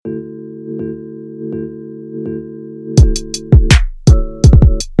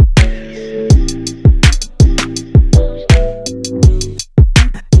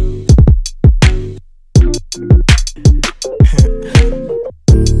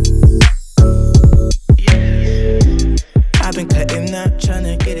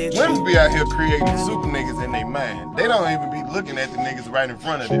right in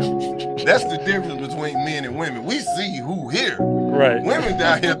front of them. That's the difference between men and women. We see who here. Right. Women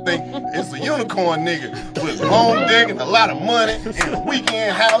down here think it's a unicorn nigga with long dick and a lot of money and a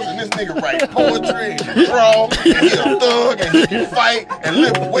weekend house, and this nigga write poetry and can draw and he a thug and he can fight and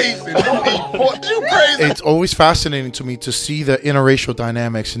lift weights and don't eat pork. You crazy? It's always fascinating to me to see the interracial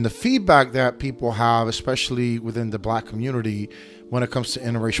dynamics and the feedback that people have, especially within the black community, when it comes to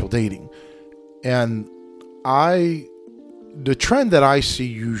interracial dating. And the trend that I see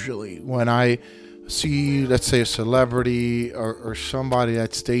usually when I see, let's say, a celebrity or somebody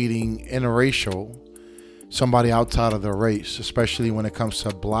that's dating interracial, somebody outside of their race, especially when it comes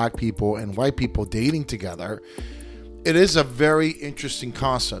to black people and white people dating together, it is a very interesting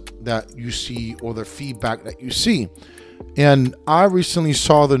concept that you see, or the feedback that you see. And I recently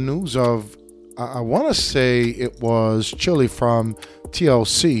saw the news of, I want to say it was Chili from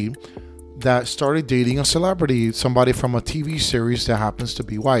TLC, that started dating a celebrity, somebody from a TV series that happens to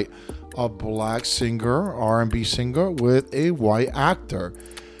be white, a black singer, R&B singer with a white actor.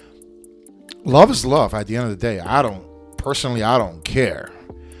 Love is love at the end of the day. I don't care.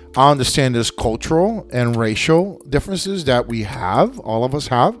 I understand there's cultural and racial differences that we have, all of us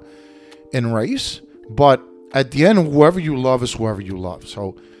have in race, but at the end, whoever you love is whoever you love.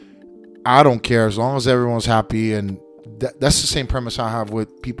 So I don't care as long as everyone's happy. And that's the same premise I have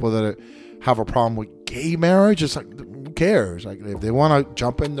with people that have a problem with gay marriage. It's like, who cares? Like, if they want to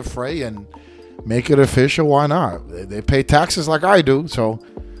jump in the fray and make it official, why not? They pay taxes like I do. So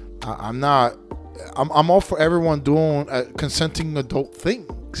I'm all for everyone doing consenting adult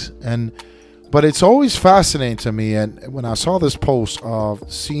things. But it's always fascinating to me. And when I saw this post of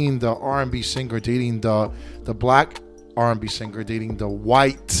seeing the R&B singer dating the black R&B singer dating the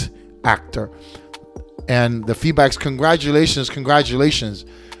white actor, and the feedback's congratulations,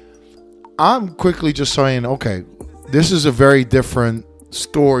 I'm quickly just saying, okay, this is a very different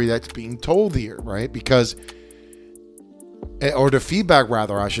story that's being told here, right? Because, or the feedback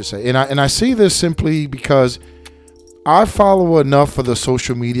rather, I should say. And I say this simply because I follow enough of the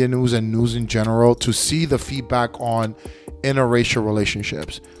social media news and news in general to see the feedback on interracial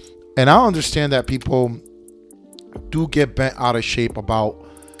relationships. And I understand that people do get bent out of shape about,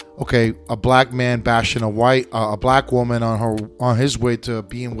 okay, a black man bashing a black woman on his way to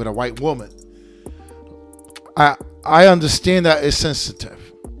being with a white woman. I understand that it's sensitive.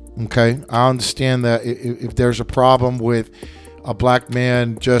 Okay, I understand that if there's a problem with a black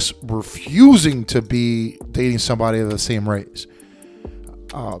man just refusing to be dating somebody of the same race,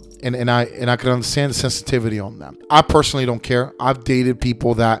 and I can understand the sensitivity on that. I personally don't care. I've dated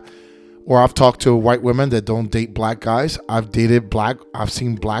people I've talked to white women that don't date black guys. I've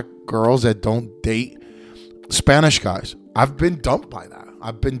seen black girls that don't date Spanish guys. I've been dumped by that.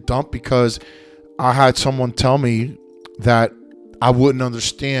 I've been dumped because I had someone tell me that I wouldn't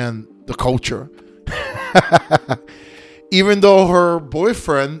understand the culture. Even though her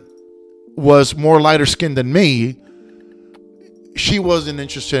boyfriend was more lighter skinned than me, she wasn't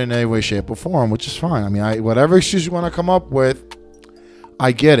interested in any way, shape, or form, which is fine. I mean, whatever excuse you want to come up with,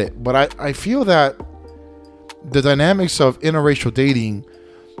 I get it. But I feel that the dynamics of interracial dating,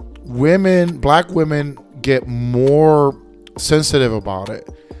 black women get more sensitive about it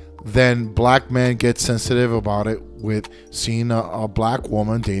than black men get sensitive about it with seeing a black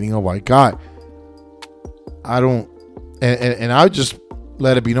woman dating a white guy. And I just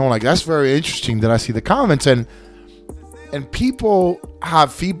let it be known, like, that's very interesting that I see the comments and people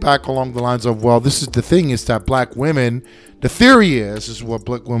have feedback along the lines of, well, this is the thing, is that black women, the theory is what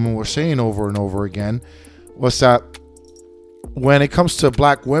black women were saying over and over again, was that when it comes to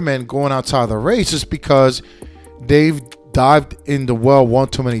black women going outside the race, it's because they've dived in the well one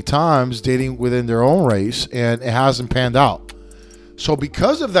too many times dating within their own race and it hasn't panned out. So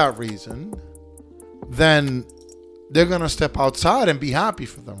because of that reason, then they're going to step outside and be happy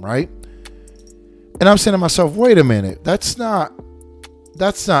for them, right? And I'm saying to myself, wait a minute, that's not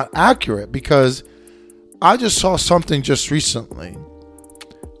accurate, because I just saw something just recently.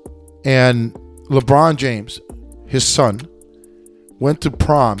 And LeBron James, his son, went to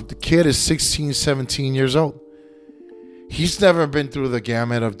prom. The kid is 16, 17 years old. He's never been through the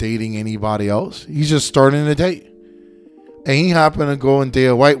gamut of dating anybody else. He's just starting to date. And he happened to go and date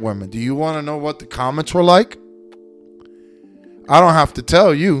a white woman. Do you want to know what the comments were like? I don't have to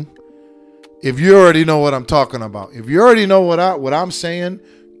tell you. If you already know what I'm talking about, if you already know what I'm saying,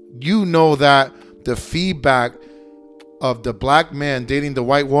 you know that the feedback of the black man dating the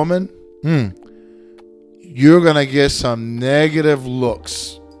white woman, you're going to get some negative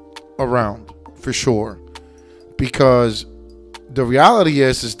looks around for sure. Because the reality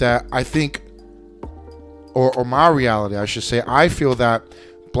is that I think or my reality, I should say, I feel that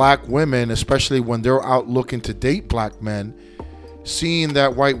black women, especially when they're out looking to date black men, seeing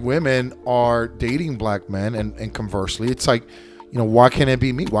that white women are dating black men, and conversely, it's like, why can't it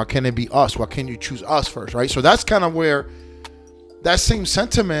be me? Why can't it be us? Why can't you choose us first, right? So that's kind of where that same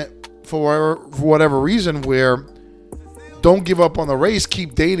sentiment, for whatever reason, where don't give up on the race,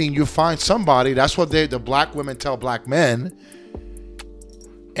 keep dating, you find somebody. That's what the black women tell black men.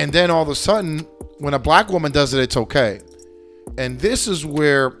 And then all of a sudden, when a black woman does it, it's okay. And this is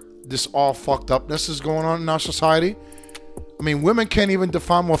where this all fucked upness is going on in our society. I mean, women can't even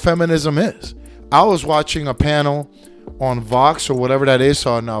define what feminism is. I was watching a panel on Vox or whatever that is,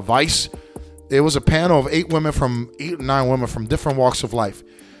 on Vice. It was a panel of 8 or 9 women from different walks of life.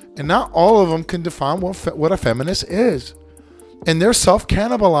 And not all of them can define what a feminist is. And they're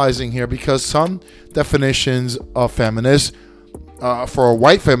self-cannibalizing here, because some definitions of feminist for a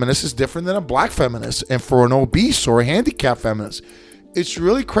white feminist is different than a black feminist, and for an obese or a handicapped feminist. It's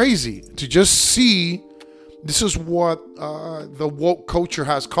really crazy to just see. This is what the woke culture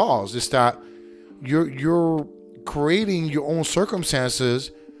has caused. Is that you're creating your own circumstances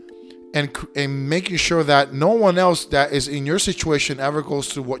and making sure that no one else that is in your situation ever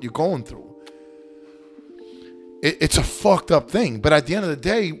goes through what you're going through. It's a fucked up thing. But at the end of the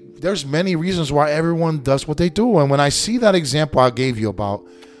day, there's many reasons why everyone does what they do. And when I see that example I gave you about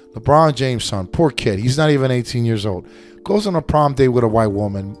LeBron James' son, poor kid, he's not even 18 years old, goes on a prom date with a white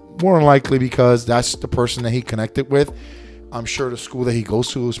woman, more than likely because that's the person that he connected with. I'm sure the school that he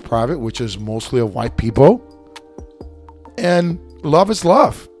goes to is private, which is mostly of white people. And love is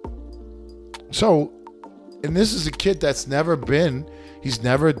love. So, and this is a kid that's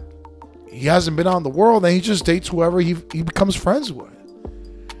he hasn't been out in the world, and he just dates whoever he becomes friends with.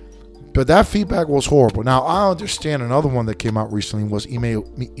 But that feedback was horrible. Now, I understand another one that came out recently was Ime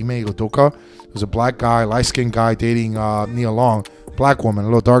Udoka. It was a black guy, light-skinned guy dating Nia Long, black woman, a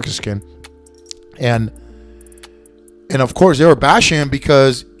little darker skin. And of course, they were bashing him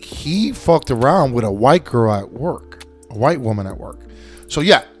because he fucked around with a white girl at work, a white woman at work. So,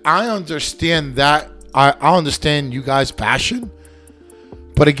 yeah, I understand that. I understand you guys bashing.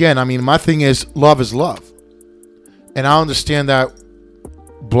 But again, I mean, my thing is love is love. And I understand that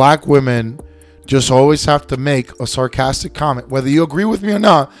black women just always have to make a sarcastic comment. Whether you agree with me or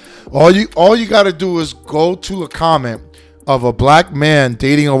not, all you got to do is go to a comment of a black man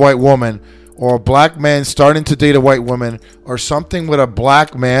dating a white woman, or a black man starting to date a white woman, or something with a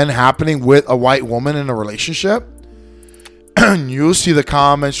black man happening with a white woman in a relationship. You'll see the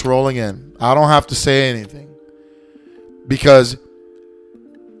comments rolling in. I don't have to say anything, because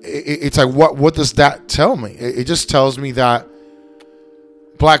it's like, what does that tell me? It just tells me that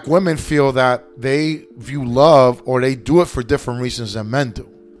black women feel that they view love, or they do it for different reasons than men do.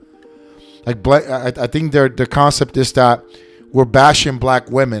 Like, I think the concept is that we're bashing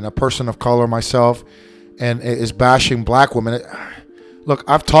black women, a person of color, myself, and is bashing black women. Look,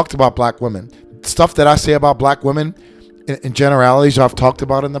 I've talked about black women. Stuff that I say about black women in generalities I've talked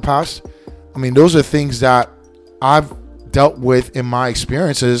about in the past. I mean, those are things that I've dealt with in my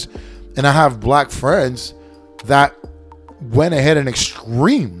experiences, and I have black friends that went ahead and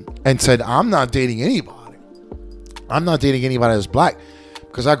extreme and said, I'm not dating anybody. I'm not dating anybody that's black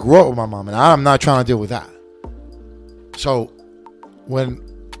because I grew up with my mom, and I'm not trying to deal with that. So when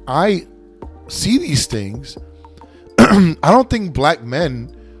I see these things, I don't think black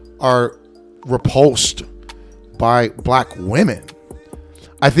men are repulsed by black women.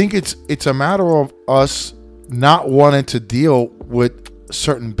 I think it's a matter of us not wanting to deal with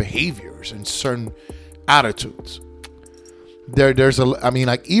certain behaviors and certain attitudes.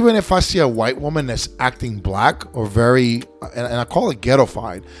 Like, even if I see a white woman that's acting black or very, and I call it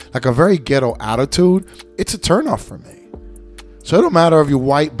ghettofied, like a very ghetto attitude, it's a turnoff for me. So it don't matter if you're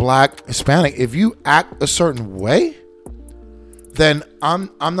white, black, Hispanic. If you act a certain way, then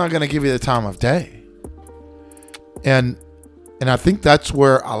I'm not gonna give you the time of day. And I think that's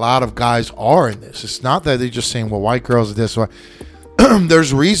where a lot of guys are in this. It's not that they're just saying, well, white girls are this.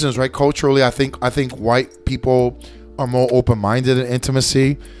 There's reasons, right? Culturally, I think white people are more open-minded in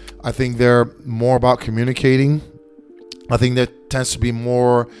intimacy. I think they're more about communicating. I think there tends to be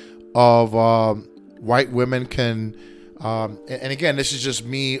more of white women can, and again, this is just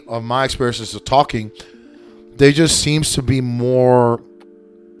me, of my experiences of talking, they just seems to be more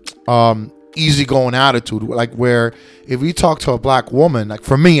easygoing attitude. Like, where if we talk to a black woman, like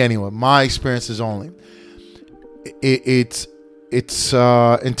for me anyway, my experiences only, it's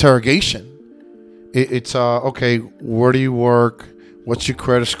interrogation. It's okay, where do you work? What's your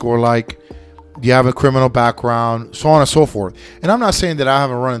credit score like? Do you have a criminal background? So on and so forth. And I'm not saying that I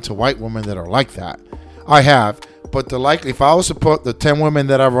haven't run into white women that are like that. I have. But if I was to put the 10 women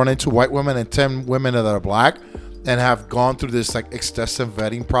that I've run into, white women, and 10 women that are black, and have gone through this like extensive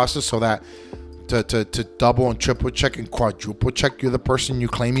vetting process, so that to double and triple check and quadruple check you're the person you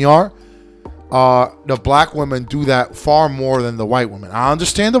claim you are, the black women do that far more than the white women. I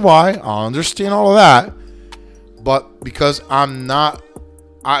understand the why. I understand all of that. But because I'm not,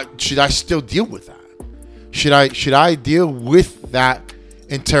 should I still deal with that? Should I deal with that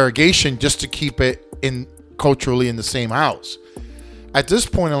interrogation just to keep it in culturally in the same house? At this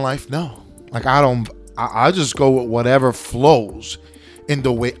point in life, no. Like I just go with whatever flows in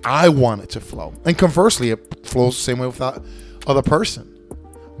the way I want it to flow. And conversely, it flows the same way with that other person.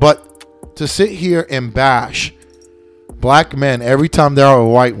 But to sit here and bash black men every time there are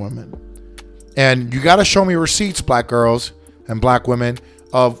white women, and you got to show me receipts, black girls and black women,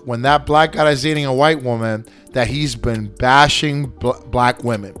 of when that black guy is dating a white woman that he's been bashing black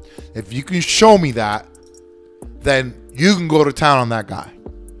women. If you can show me that, then you can go to town on that guy,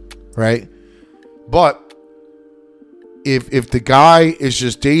 right? But if the guy is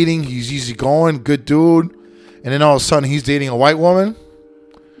just dating, he's easygoing, good dude, and then all of a sudden he's dating a white woman,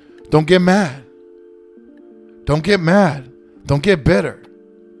 don't get mad. Don't get mad. Don't get bitter.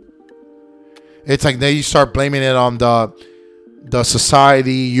 It's like then you start blaming it on the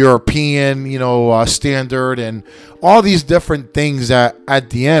society, European, standard, and all these different things that at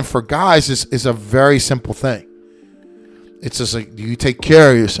the end for guys is a very simple thing. It's just like, do you take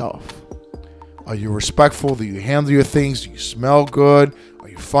care of yourself? Are you respectful? Do you handle your things? Do you smell good? Are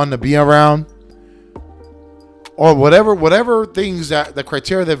you fun to be around? Or whatever things that the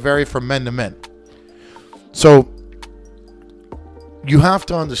criteria that vary from men to men. So you have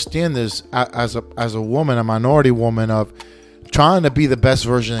to understand this as a woman, a minority woman, of trying to be the best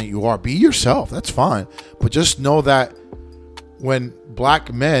version that you are. Be yourself. That's fine. But just know that when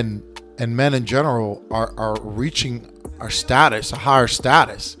black men and men in general are reaching a higher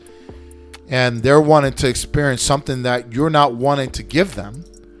status, and they're wanting to experience something that you're not wanting to give them,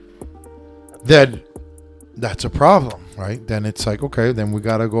 then that's a problem, right? Then it's like, okay, then we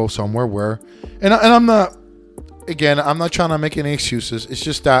got to go somewhere where, and I'm not trying to make any excuses. It's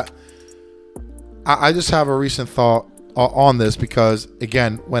just that I just have a recent thought on this, because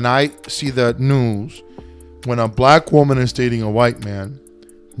again, when I see the news, when a black woman is dating a white man,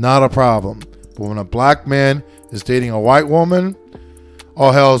 not a problem. But when a black man is dating a white woman,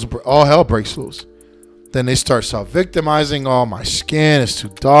 all hell breaks loose. Then they start self-victimizing. Oh, my skin is too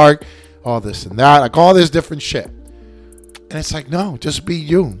dark. All this and that, like all this different shit. And it's like, no, just be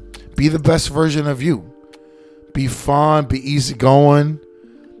you. Be the best version of you. Be fun. Be easygoing.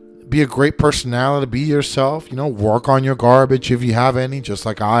 Be a great personality. Be yourself. Work on your garbage if you have any, just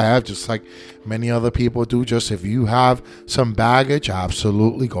like I have, just like many other people do. Just if you have some baggage,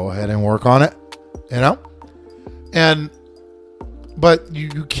 absolutely go ahead and work on it. But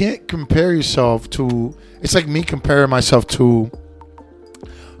you can't compare yourself to. It's like me comparing myself to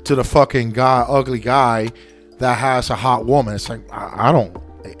the fucking ugly guy that has a hot woman. It's like I don't.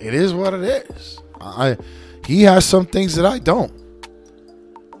 It is what it is. He has some things that I don't.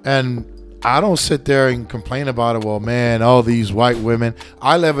 And I don't sit there and complain about it. Well, man, all these white women.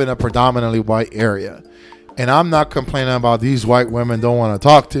 I live in a predominantly white area. And I'm not complaining about these white women don't want to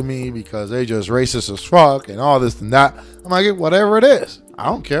talk to me because they just racist as fuck and all this and that. I'm like, whatever it is. I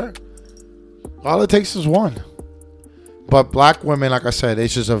don't care. All it takes is one. But black women, like I said,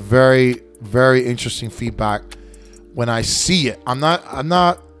 it's just a very, very interesting feedback when I see it. I'm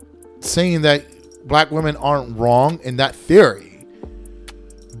not saying that black women aren't wrong in that theory.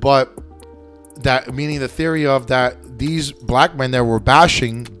 But that meaning the theory of that these black men that were bash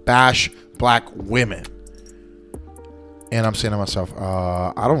black women. And I'm saying to myself,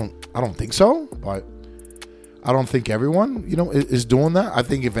 I don't think so, but I don't think everyone, is doing that. I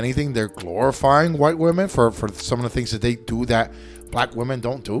think if anything, they're glorifying white women for some of the things that they do that black women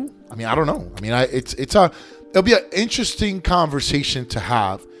don't do. I mean, I don't know. I mean, it'll be an interesting conversation to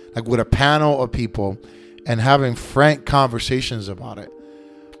have, like with a panel of people and having frank conversations about it.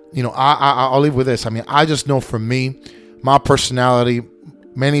 I'll leave with this. I mean, I just know for me, my personality,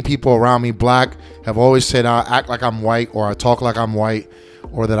 many people around me, black, have always said I act like I'm white, or I talk like I'm white,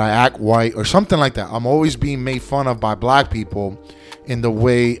 or that I act white, or something like that. I'm always being made fun of by black people in the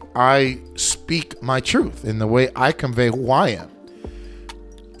way I speak my truth, in the way I convey who I am.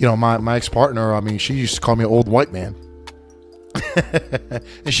 My ex-partner, I mean, she used to call me an old white man.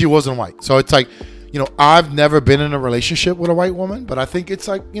 And she wasn't white. So it's like, I've never been in a relationship with a white woman, but I think it's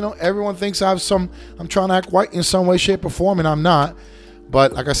like, everyone thinks I'm trying to act white in some way, shape, or form, and I'm not.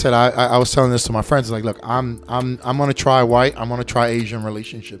 But like I said, I was telling this to my friends, like, look, I'm going to try white. I'm going to try Asian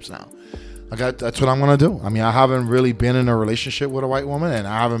relationships now. That's what I'm gonna do. I mean, I haven't really been in a relationship with a white woman, and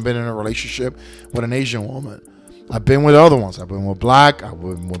I haven't been in a relationship with an Asian woman. I've been with other ones. I've been with black. I've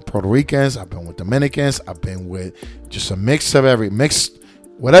been with Puerto Ricans. I've been with Dominicans. I've been with just a mix of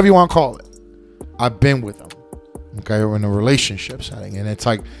whatever you want to call it. I've been with them. Okay, or in a relationship setting, and it's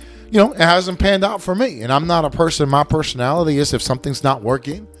like, it hasn't panned out for me. And I'm not a person. My personality is, if something's not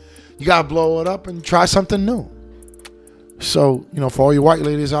working, you gotta blow it up and try something new. So, for all you white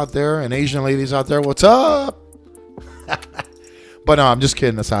ladies out there and Asian ladies out there, what's up? But no, I'm just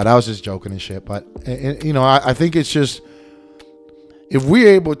kidding aside. I was just joking and shit. But, I think it's just, if we're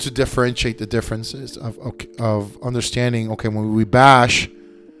able to differentiate the differences of understanding, okay, when we bash,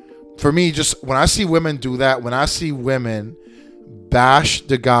 for me, just when I see women do that, when I see women bash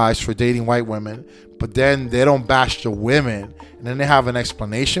the guys for dating white women, but then they don't bash the women, and then they have an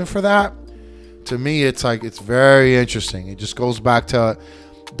explanation for that, to me, it's like, it's very interesting. It just goes back to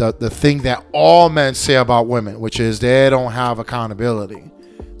the thing that all men say about women, which is they don't have accountability.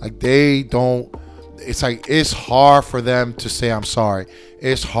 Like, they don't, it's like, it's hard for them to say I'm sorry.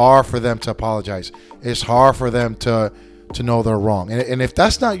 It's hard for them to apologize. It's hard for them to know they're wrong. And if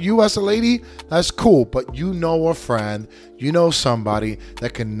that's not you as a lady, that's cool. But a friend, somebody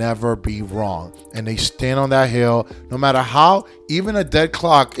that can never be wrong. And they stand on that hill, no matter how, even a dead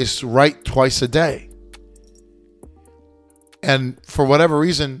clock is right twice a day. And for whatever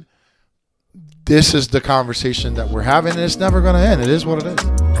reason, this is the conversation that we're having, and it's never going to end. It is what it is.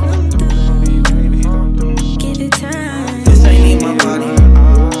 This ain't in my body.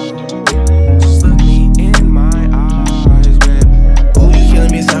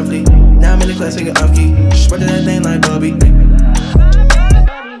 Softly. Now I'm in the class singing off key. Spread that thing like Bobby.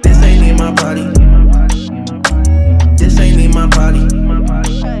 This ain't in my body. This ain't in my body.